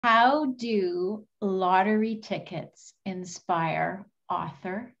How do lottery tickets inspire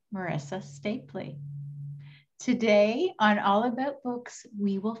author Marissa Stapley? Today on All About Books,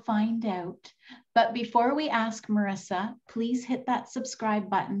 we will find out. But before we ask Marissa, please hit that subscribe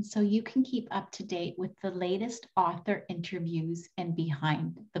button so you can keep up to date with the latest author interviews and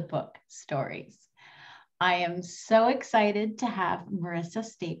behind the book stories. I am so excited to have Marissa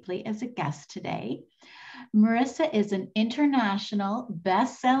Stapley as a guest today. Marissa is an international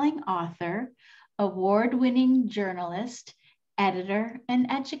best-selling author, award-winning journalist, editor,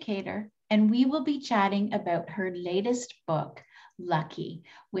 and educator, and we will be chatting about her latest book, Lucky,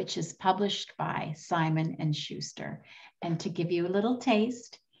 which is published by Simon and Schuster. And to give you a little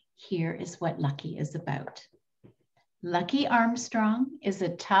taste, here is what Lucky is about. Lucky Armstrong is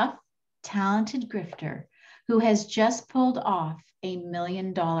a tough, talented grifter who has just pulled off $1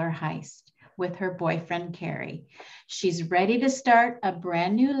 million heist with her boyfriend, Cary. She's ready to start a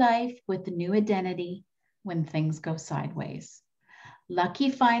brand new life with a new identity when things go sideways. Lucky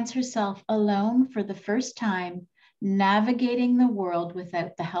finds herself alone for the first time, navigating the world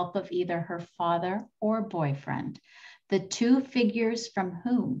without the help of either her father or boyfriend, the two figures from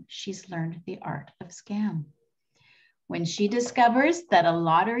whom she's learned the art of scam. When she discovers that a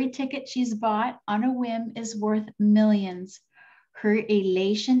lottery ticket she's bought on a whim is worth millions, her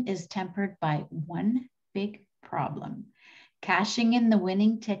elation is tempered by one big problem. Cashing in the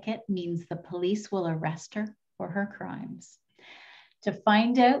winning ticket means the police will arrest her for her crimes. To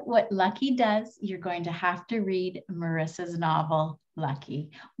find out what Lucky does, you're going to have to read Marissa's novel, Lucky.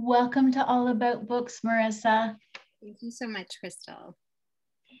 Welcome to All About Books, Marissa. Thank you so much, Crystal.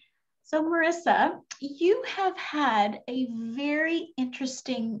 So Marissa, you have had a very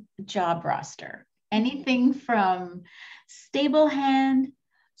interesting job roster. Anything from stable hand,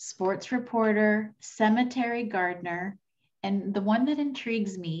 sports reporter, cemetery gardener, and the one that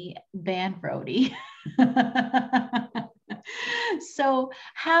intrigues me, band roadie. So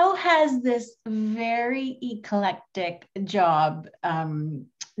how has this very eclectic jobs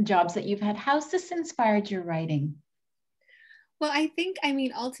that you've had, how's this inspired your writing? Well, I think,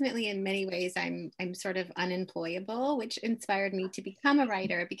 ultimately in many ways, I'm sort of unemployable, which inspired me to become a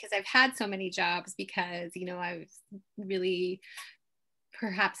writer because I've had so many jobs because, I was really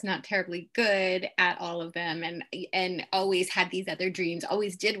perhaps not terribly good at all of them and always had these other dreams,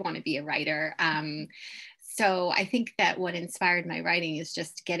 always did want to be a writer. So I think that what inspired my writing is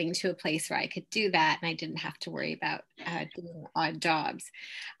just getting to a place where I could do that and I didn't have to worry about doing odd jobs.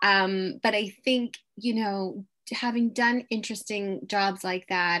 But I think, having done interesting jobs like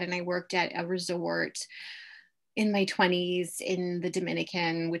that, and I worked at a resort in my 20s in the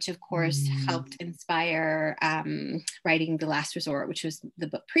Dominican, which of course helped inspire writing The Last Resort, which was the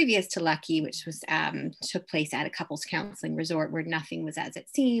book previous to Lucky, which was took place at a couples counseling resort where nothing was as it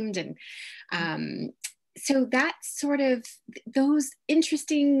seemed. And so that's sort of those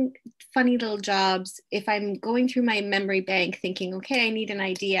interesting, funny little jobs. If I'm going through my memory bank thinking, okay, I need an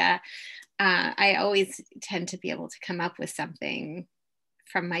idea, I always tend to be able to come up with something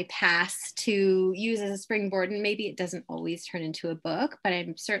from my past to use as a springboard. And maybe it doesn't always turn into a book, but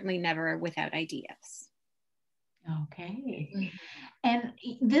I'm certainly never without ideas. Okay. Mm-hmm. And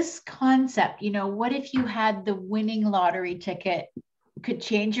this concept, what if you had the winning lottery ticket, could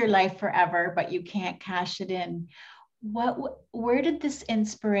change your life forever, but you can't cash it in? Where did this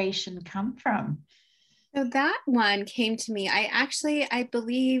inspiration come from? So that one came to me. I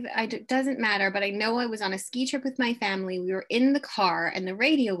believe, it doesn't matter, but I know I was on a ski trip with my family. We were in the car and the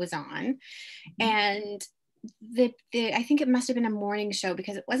radio was on. And I think it must have been a morning show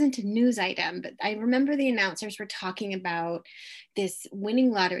because it wasn't a news item, but I remember the announcers were talking about this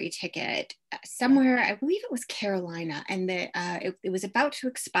winning lottery ticket somewhere, I believe it was Carolina, and it was about to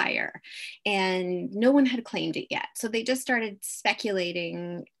expire and no one had claimed it yet. So they just started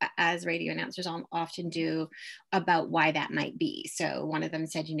speculating, as radio announcers often do, about why that might be. So one of them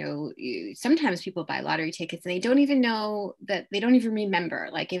said, sometimes people buy lottery tickets and they don't even know that, they don't even remember,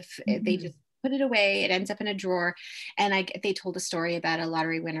 like if they just put it away, it ends up in a drawer. And they told a story about a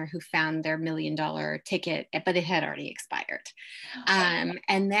lottery winner who found their $1 million ticket, but it had already expired.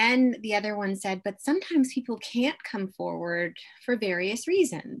 And then the other one said, but sometimes people can't come forward for various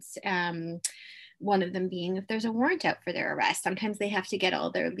reasons. One of them being if there's a warrant out for their arrest. Sometimes they have to get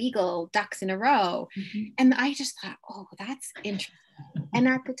all their legal ducks in a row. And I just thought, oh, that's interesting. And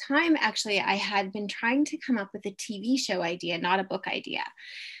at the time, actually, I had been trying to come up with a TV show idea, not a book idea.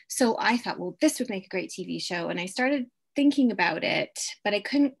 So I thought, well, this would make a great TV show. And I started thinking about it, but I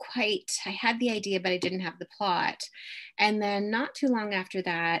had the idea, but I didn't have the plot. And then not too long after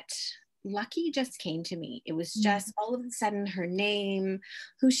that, Lucky just came to me. It was just all of a sudden her name,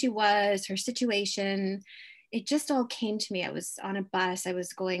 who she was, her situation. It just all came to me. I was on a bus. I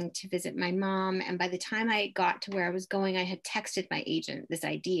was going to visit my mom. And by the time I got to where I was going, I had texted my agent this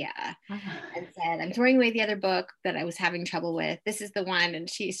idea and said, I'm throwing away the other book that I was having trouble with. This is the one. And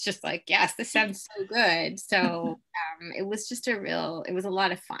she's just like, yes, this sounds so good. So it was just it was a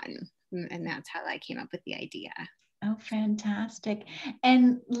lot of fun. And that's how I came up with the idea. Oh, fantastic.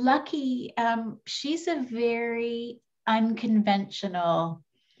 And Lucky, she's a very unconventional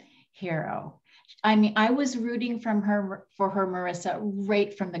hero. I mean, I was rooting for her, Marissa,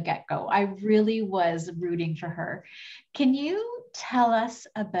 right from the get-go. I really was rooting for her. Can you tell us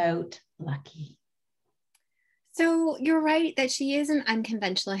about Lucky? So you're right that she is an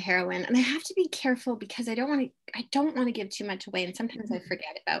unconventional heroine, and I have to be careful because I don't want to give too much away, and sometimes I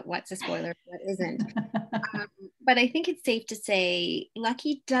forget about what's a spoiler, what isn't. But I think it's safe to say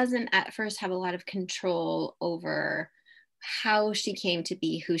Lucky doesn't at first have a lot of control over how she came to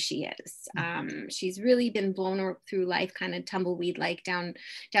be who she is. She's really been blown through life kind of tumbleweed like down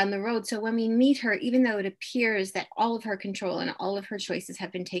the road. So when we meet her, even though it appears that all of her control and all of her choices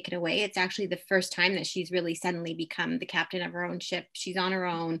have been taken away, it's actually the first time that she's really suddenly become the captain of her own ship. She's on her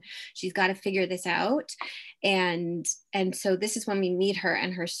own. She's got to figure this out. And so this is when we meet her,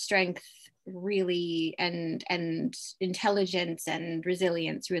 and her strength really and intelligence and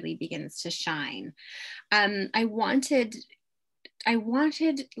resilience really begins to shine. I wanted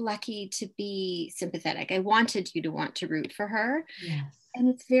Lucky to be sympathetic. I wanted you to want to root for her. Yes. And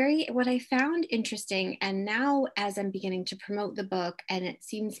it's what I found interesting, and now as I'm beginning to promote the book, and it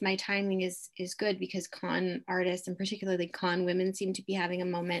seems my timing is good because con artists, and particularly con women, seem to be having a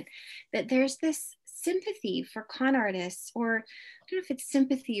moment, that there's this sympathy for con artists, or I don't know if it's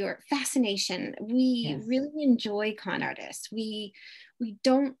sympathy or fascination. We really enjoy con artists. We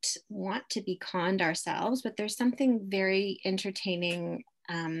don't want to be conned ourselves, but there's something very entertaining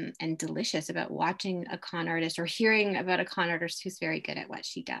and delicious about watching a con artist or hearing about a con artist who's very good at what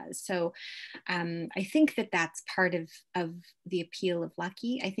she does. So I think that that's part of the appeal of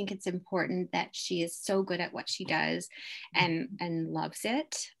Lucky. I think it's important that she is so good at what she does and loves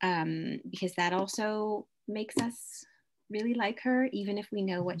it, because that also makes us really like her, even if we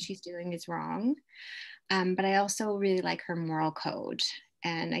know what she's doing is wrong. But I also really like her moral code.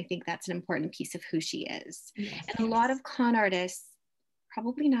 And I think that's an important piece of who she is. Yes. And a lot of con artists,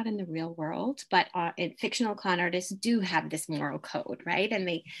 probably not in the real world, but fictional con artists do have this moral code, right? And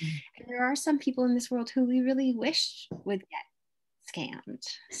and there are some people in this world who we really wish would get scammed.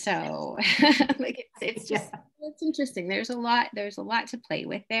 So like it's just it's interesting. There's a lot to play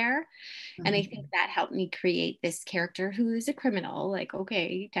with there. And I think that helped me create this character who is a criminal. Like,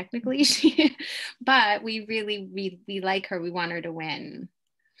 okay, technically she, but we like her. We want her to win.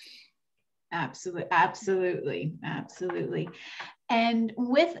 Absolutely. And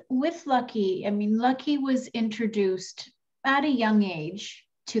with Lucky, I mean, Lucky was introduced at a young age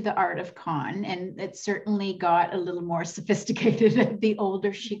to the art of con, and it certainly got a little more sophisticated the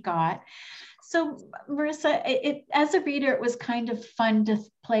older she got. So Marissa, as a reader, it was kind of fun to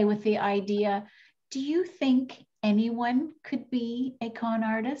play with the idea. Do you think anyone could be a con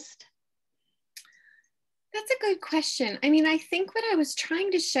artist? That's a good question. I mean, I think what I was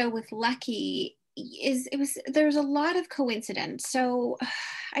trying to show with Lucky is there's a lot of coincidence. So,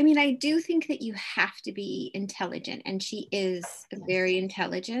 I mean, I do think that you have to be intelligent, and she is very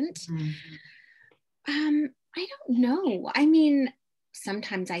intelligent. I don't know. I mean,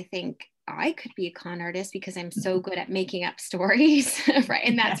 sometimes I think I could be a con artist because I'm so good at making up stories, right?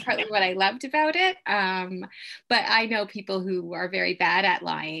 And that's partly what I loved about it. But I know people who are very bad at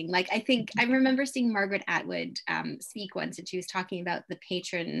lying. Like, I remember seeing Margaret Atwood speak once, and she was talking about the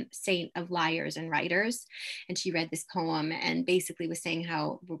patron saint of liars and writers. And she read this poem and basically was saying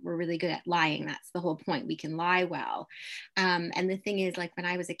how we're really good at lying. That's the whole point. We can lie well. And the thing is, like, when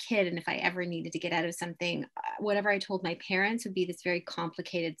I was a kid, and if I ever needed to get out of something, whatever I told my parents would be this very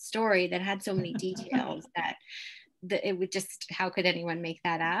complicated story that had so many details that it would just, how could anyone make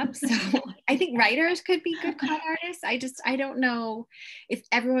that up? So I think writers could be good con artists. I don't know if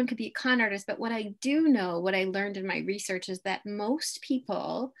everyone could be a con artist, but what I do know, what I learned in my research, is that most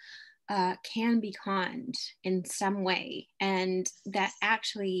people can be conned in some way. And that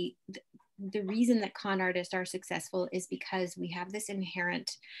actually the reason that con artists are successful is because we have this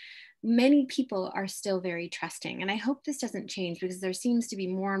inherent, many people are still very trusting. And I hope this doesn't change, because there seems to be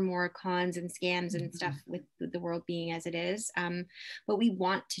more and more cons and scams and stuff with the world being as it is. But we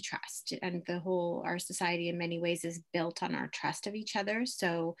want to trust, and our society in many ways is built on our trust of each other.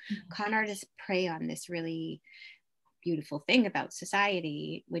 So con artists prey on this really beautiful thing about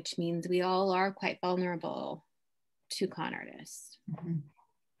society, which means we all are quite vulnerable to con artists. Mm-hmm.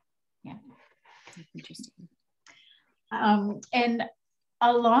 Yeah. That's interesting. And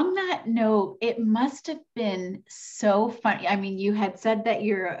along that note, it must have been so fun. I mean, you had said that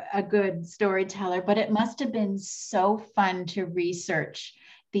you're a good storyteller, but it must have been so fun to research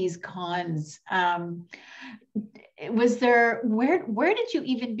these cons. Was there, where did you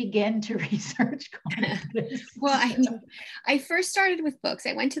even begin to research cons? Well, I first started with books.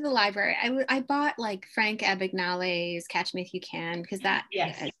 I went to the library. I bought like Frank Abagnale's Catch Me If You Can, because that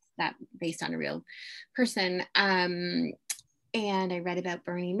Yes. is that based on a real person. And I read about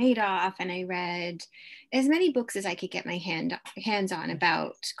Bernie Madoff, and I read as many books as I could get my hands on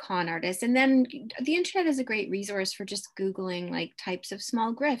about con artists. And then the internet is a great resource for just Googling like types of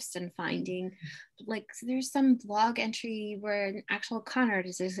small grifts and finding, like, there's some blog entry where an actual con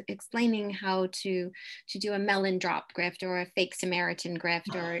artist is explaining how to do a melon drop grift or a fake Samaritan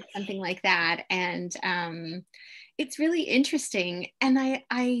grift or something like that. And it's really interesting. And I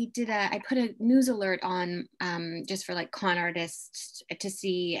put a news alert on just for like con artists to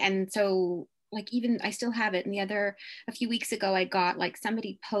see. And so like, even I still have it. And a few weeks ago, I got like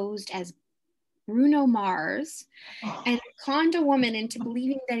somebody posed as Bruno Mars and conned a woman into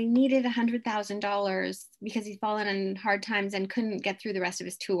believing that he needed $100,000 because he'd fallen on hard times and couldn't get through the rest of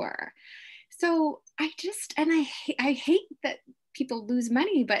his tour. So I hate that people lose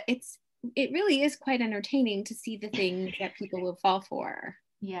money, but it really is quite entertaining to see the things that people will fall for.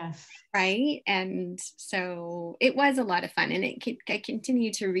 Yes. Right. And so it was a lot of fun, and I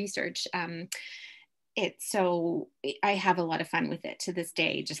continue to research it. So I have a lot of fun with it to this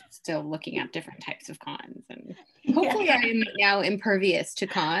day, just still looking at different types of cons, and hopefully I am now impervious to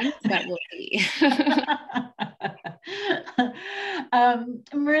cons, but we'll see.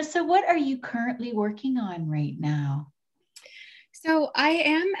 Marissa, what are you currently working on right now? So I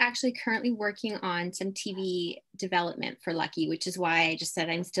am actually currently working on some TV development for Lucky, which is why I just said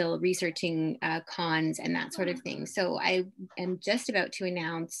I'm still researching cons and that sort of thing. So I am just about to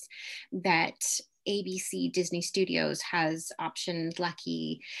announce that ABC Disney Studios has optioned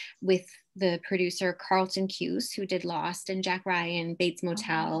Lucky with the producer Carlton Cuse, who did Lost, and Jack Ryan, Bates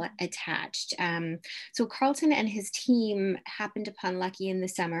Motel attached. So Carlton and his team happened upon Lucky in the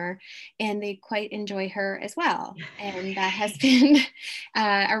summer, and they quite enjoy her as well. And that has been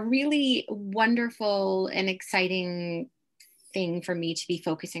a really wonderful and exciting thing for me to be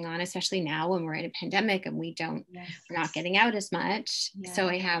focusing on, especially now when we're in a pandemic and we're not getting out as much. So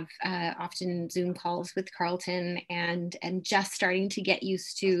I have often Zoom calls with Carlton, and just starting to get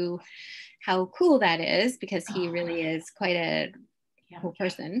used to how cool that is, because he really is quite a cool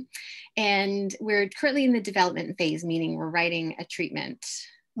person. And we're currently in the development phase, meaning we're writing a treatment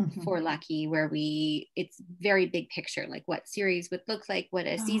for Lucky where it's very big picture, like what series would look like, what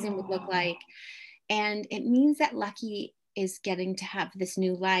a season would look like. And it means that Lucky is getting to have this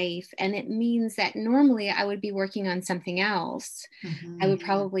new life. And it means that normally I would be working on something else. I would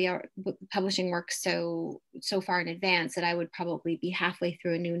probably, publishing work so far in advance that I would probably be halfway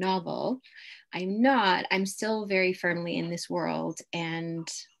through a new novel. I'm not. I'm still very firmly in this world, and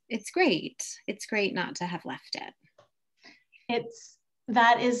it's great. It's great not to have left it.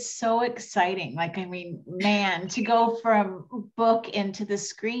 That is so exciting. Like, I mean, man, to go from book into the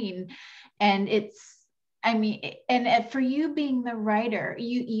screen, and for you being the writer,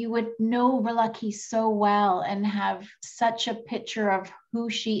 you would know Lucky so well and have such a picture of who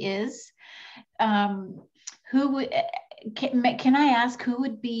she is. Can I ask, who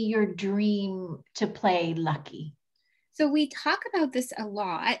would be your dream to play Lucky? So we talk about this a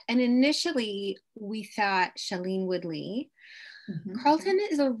lot, and initially we thought Shailene Woodley. Carlton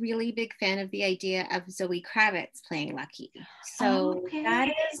is a really big fan of the idea of Zoe Kravitz playing Lucky. So that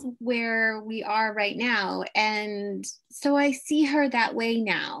is where we are right now. And so I see her that way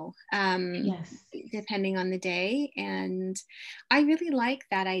now, depending on the day. And I really like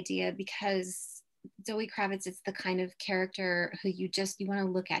that idea, because Zoe Kravitz is the kind of character who you want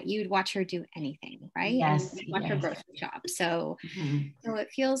to look at. You'd watch her do anything, right? Yes. And watch her grocery shop. So it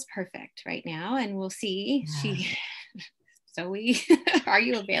feels perfect right now, and we'll see. Zoe, are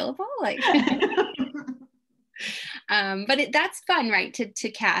you available? Like, but that's fun, right?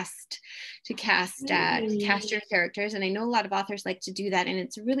 To cast your characters. And I know a lot of authors like to do that. And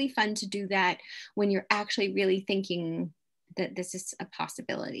it's really fun to do that when you're actually really thinking that this is a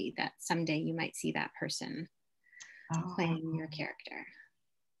possibility, that someday you might see that person playing your character.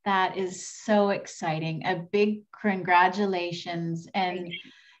 That is so exciting. A big congratulations. And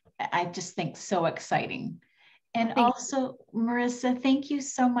I just think so exciting. And also, Marissa, thank you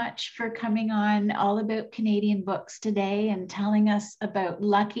so much for coming on All About Canadian Books today and telling us about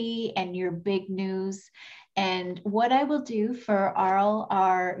Lucky and your big news. And what I will do for all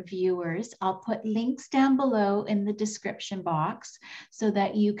our viewers, I'll put links down below in the description box so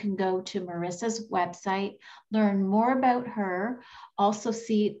that you can go to Marissa's website, learn more about her, also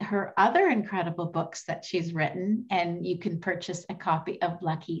see her other incredible books that she's written, and you can purchase a copy of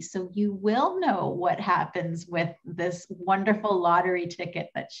Lucky. So you will know what happens with this wonderful lottery ticket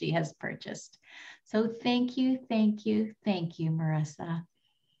that she has purchased. So thank you, thank you, thank you, Marissa.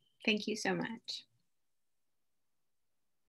 Thank you so much.